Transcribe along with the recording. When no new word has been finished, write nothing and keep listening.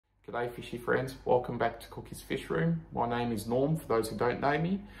G'day fishy friends, welcome back to Cookie's Fish Room. My name is Norm for those who don't know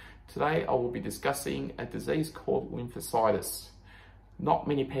me. Today I will be discussing a disease called Lymphocystis. Not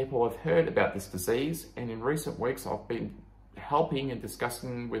many people have heard about this disease, and in recent weeks I've been helping and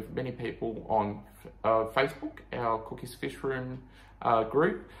discussing with many people on Facebook, our Cookie's Fish Room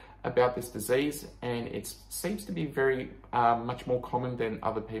group, about this disease, and it seems to be very much more common than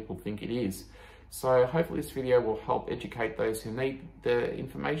other people think it is. So hopefully this video will help educate those who need the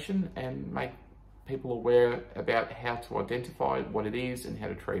information and make people aware about how to identify what it is and how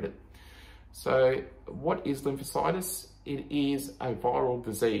to treat it. So what is lymphocystis? It is a viral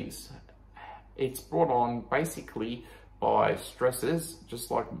disease. It's brought on basically by stresses,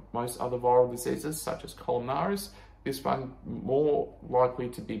 just like most other viral diseases such as columnaris. This one more likely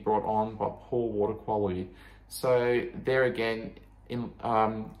to be brought on by poor water quality. So there again,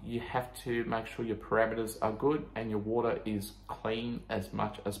 you have to make sure your parameters are good and your water is clean as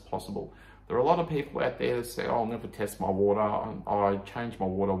much as possible. There are a lot of people out there that say, oh, I'll never test my water. I change my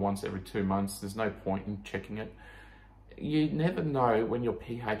water once every 2 months. There's no point in checking it. You never know when your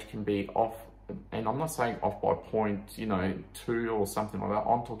pH can be off, and I'm not saying off by 0.2 or something like that.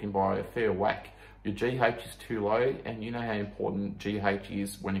 I'm talking by a fair whack. Your GH is too low, and you know how important GH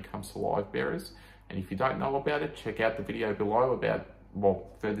is when it comes to live bearers. And if you don't know about it, check out the video below about, well,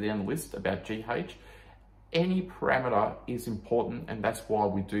 further down the list about GH. Any parameter is important, and that's why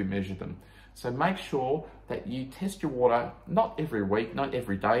we do measure them. So make sure that you test your water, not every week, not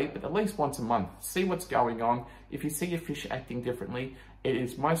every day, but at least once a month. See what's going on. If you see your fish acting differently, it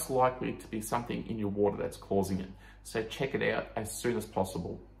is most likely to be something in your water that's causing it. So check it out as soon as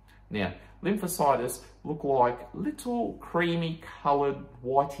possible. Now, lymphocystis look like little creamy coloured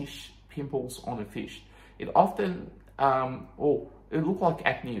whitish pimples on a fish. It often, it look like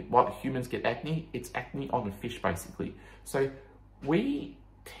acne, like humans get acne. It's acne on a fish basically. So we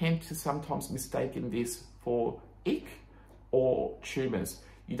tend to sometimes mistaken this for ick or tumours.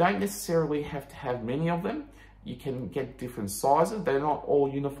 You don't necessarily have to have many of them. You can get different sizes. They're not all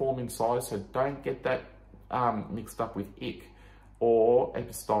uniform in size, so don't get that mixed up with ick or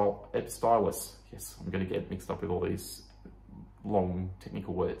epistylis. Yes, I'm going to get mixed up with all these long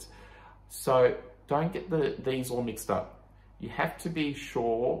technical words. So don't get these all mixed up. You have to be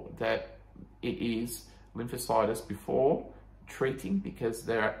sure that it is lymphocystis before treating, because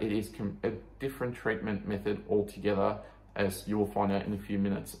it is a different treatment method altogether, as you will find out in a few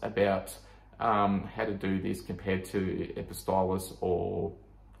minutes about how to do this compared to epistylis or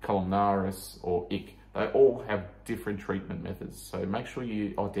columnaris or ick. They all have different treatment methods, so make sure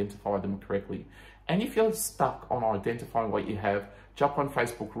you identify them correctly. And if you're stuck on identifying what you have, jump on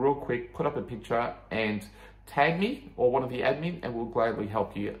Facebook real quick, put up a picture and tag me or one of the admin, and we'll gladly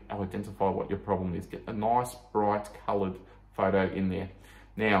help you identify what your problem is. Get a nice bright coloured photo in there.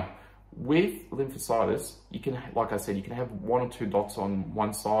 Now, with lymphocystis, you can, like I said, you can have 1 or 2 dots on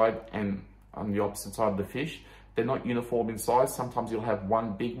one side and on the opposite side of the fish. They're not uniform in size. Sometimes you'll have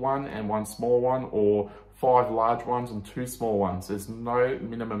 1 big one and 1 small one, or 5 large ones and 2 small ones. There's no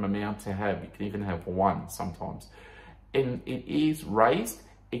minimum amount to have. You can even have 1 sometimes. And it is raised,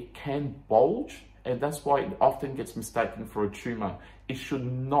 it can bulge, and that's why it often gets mistaken for a tumour. It should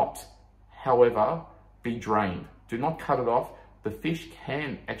not, however, be drained. Do not cut it off. The fish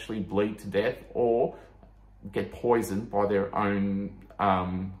can actually bleed to death or get poisoned by their own,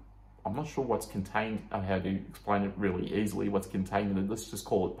 I'm not sure what's contained, how to explain it really easily, what's contained in it. Let's just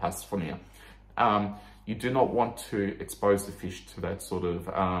call it pus for now. You do not want to expose the fish to that sort of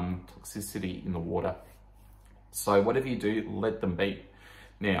toxicity in the water. So whatever you do, let them be.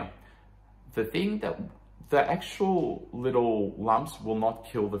 Now, the thing that the actual little lumps will not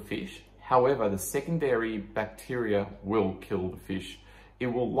kill the fish. However, the secondary bacteria will kill the fish. It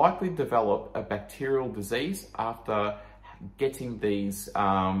will likely develop a bacterial disease after getting these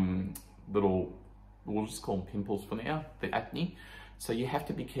little, we'll just call them pimples for now, the acne. So you have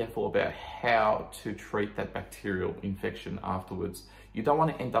to be careful about how to treat that bacterial infection afterwards. You don't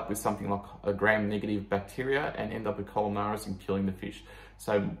want to end up with something like a gram-negative bacteria and end up with columnaris and killing the fish.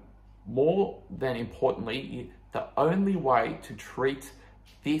 So more than importantly, the only way to treat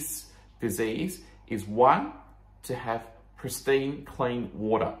this disease is 1, to have pristine, clean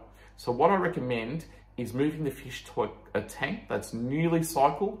water. So what I recommend is moving the fish to a tank that's newly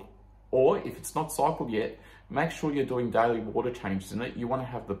cycled, or if it's not cycled yet, make sure you're doing daily water changes in it. You want to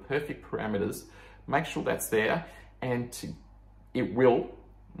have the perfect parameters. Make sure that's there, and it will,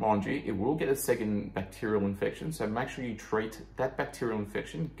 mind you, it will get a second bacterial infection. So make sure you treat that bacterial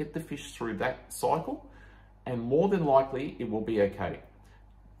infection, get the fish through that cycle, and more than likely it will be okay.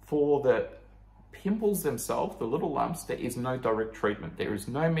 For the Pimples themselves, the little lumps, there is no direct treatment. There is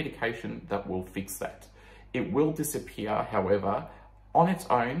no medication that will fix that. It will disappear, however, on its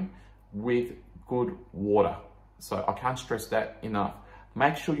own with good water. So I can't stress that enough.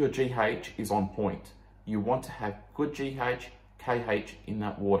 Make sure your GH is on point. You want to have good GH, KH in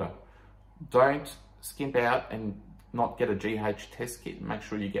that water. Don't skimp out and not get a GH test kit. Make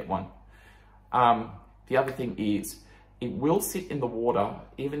sure you get one. The other thing is, it will sit in the water,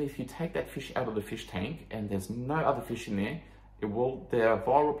 even if you take that fish out of the fish tank and there's no other fish in there, there are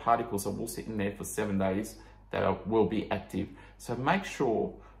viral particles that will sit in there for 7 days that will be active. So make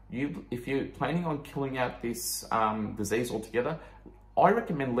sure, if you're planning on killing out this disease altogether, I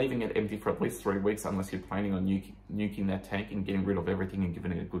recommend leaving it empty for at least 3 weeks unless you're planning on nuking that tank and getting rid of everything and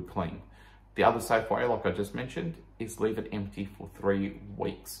giving it a good clean. The other safe way, like I just mentioned, is leave it empty for 3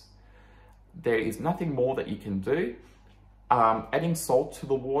 weeks. There is nothing more that you can do. Adding salt to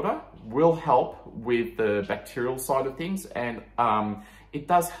the water will help with the bacterial side of things, and it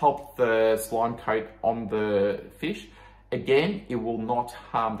does help the slime coat on the fish. Again, it will not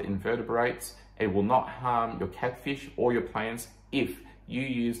harm the invertebrates. It will not harm your catfish or your plants if you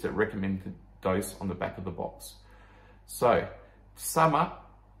use the recommended dose on the back of the box. So, to sum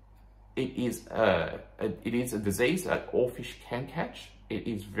up, it is a disease that all fish can catch. It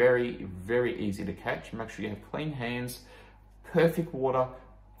is very, very easy to catch. Make sure you have clean hands, perfect water,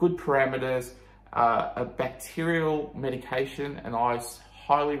 good parameters, a bacterial medication, and I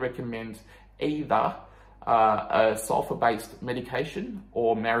highly recommend either a sulfur-based medication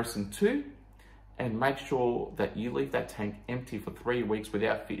or Maricin 2, and make sure that you leave that tank empty for 3 weeks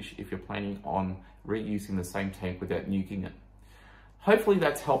without fish if you're planning on reusing the same tank without nuking it. Hopefully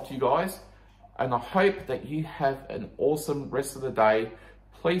that's helped you guys, and I hope that you have an awesome rest of the day.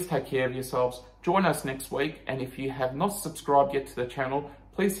 Please take care of yourselves. Join us next week, and if you have not subscribed yet to the channel,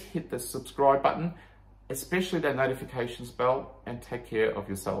 please hit the subscribe button, especially that notifications bell, and take care of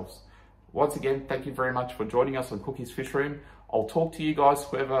yourselves. Once again, thank you very much for joining us on Cookie's Fish Room. I'll talk to you guys,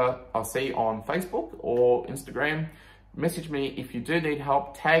 whoever I see on Facebook or Instagram. Message me if you do need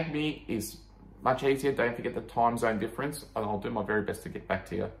help. Tag me is much easier. Don't forget the time zone difference, and I'll do my very best to get back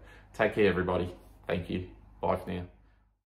to you. Take care, everybody. Thank you. Bye for now.